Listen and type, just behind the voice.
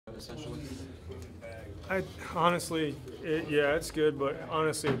essentially? Honestly, yeah, it's good, but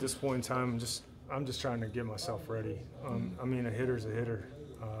honestly, at this point in time, I'm just trying to get myself ready. I mean, a hitter's a hitter.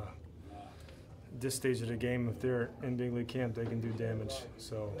 This stage of the game, if they're in big league camp, they can do damage.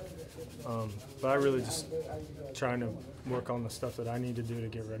 So, but I really just trying to work on the stuff that I need to do to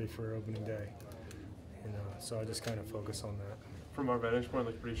get ready for opening day. And so I just kind of focus on that. From our vantage point,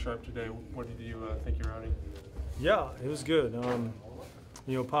 looked pretty sharp today. What did you think your outing? Yeah, it was good.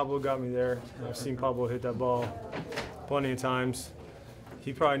 You know, Pablo got me there. I've seen Pablo hit that ball plenty of times.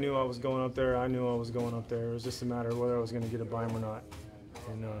 He probably knew I was going up there. I knew I was going up there. It was just a matter of whether I was going to get it by him or not.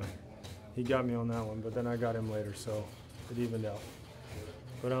 And he got me on that one, but then I got him later, so it evened out.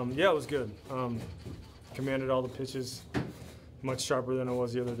 But yeah, it was good. Commanded all the pitches, much sharper than I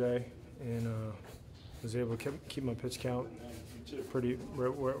was the other day, and was able to keep my pitch count pretty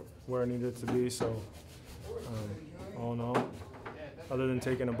where I needed it to be. So all in all, other than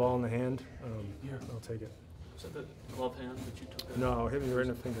taking a ball in the hand, I'll take it. Was that the glove hand that you took? No, it hit me right in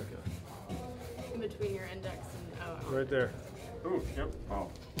the finger. In between your index and Right there. Ooh, yep. Oh.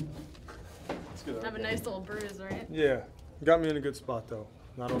 That's good. Have a nice little bruise, right? Yeah, got me in a good spot though.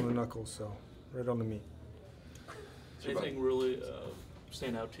 Not on the knuckles, so right on the meat. Anything really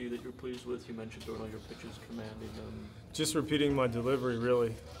stand out to you that you're pleased with? You mentioned throwing all your pitches, commanding them. Just repeating my delivery,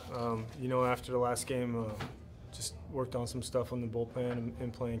 really. You know, after the last game, just worked on some stuff on the bullpen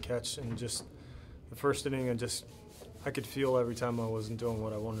and playing catch, and just the first inning, I could feel every time I wasn't doing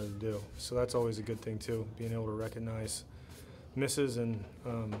what I wanted to do. So that's always a good thing too, being able to recognize misses and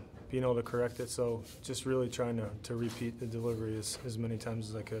being able to correct it. So just really trying to repeat the delivery as many times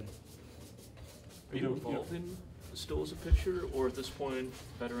as I could. Are you evolving still as a pitcher, or at this point,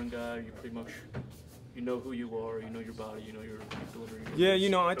 veteran guy, you pretty much, you know who you are, you know your body, you know your delivery? Yeah, you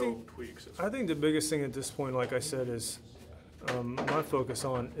know, I think the biggest thing at this point, like I said, is my focus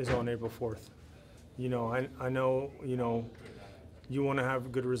is on April 4th. You know, I know, you know, you want to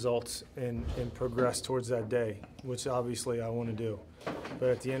have good results and progress towards that day, which obviously I want to do. But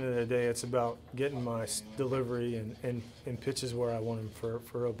at the end of the day, it's about getting my delivery and pitches where I want them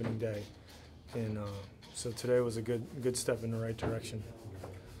for opening day. And so today was a good step in the right direction.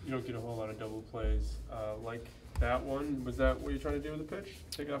 You don't get a whole lot of double plays like that one. Was that what you're trying to do with the pitch?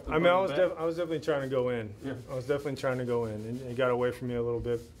 Take it off the I mean, I was definitely trying to go in. Yeah. I was definitely trying to go in, and it got away from me a little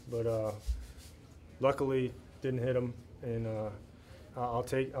bit, but luckily didn't hit him, and I'll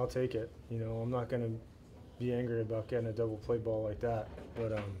take it. You know, I'm not going to be angry about getting a double play ball like that,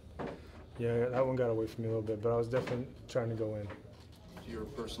 but yeah, that one got away from me a little bit, but I was definitely trying to go in. Do your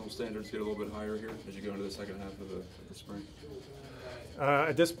personal standards get a little bit higher here as you go into the second half of the spring?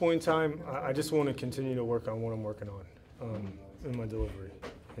 At this point in time, I just want to continue to work on what I'm working on in my delivery,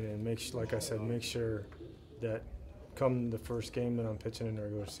 and like I said, make sure that come the first game that I'm pitching in the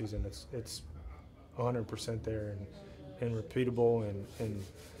regular season, it's 100% there and repeatable, and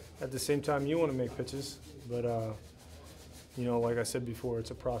at the same time, you want to make pitches, but you know, like I said before,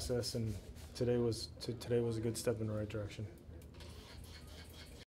 it's a process, and today was a good step in the right direction.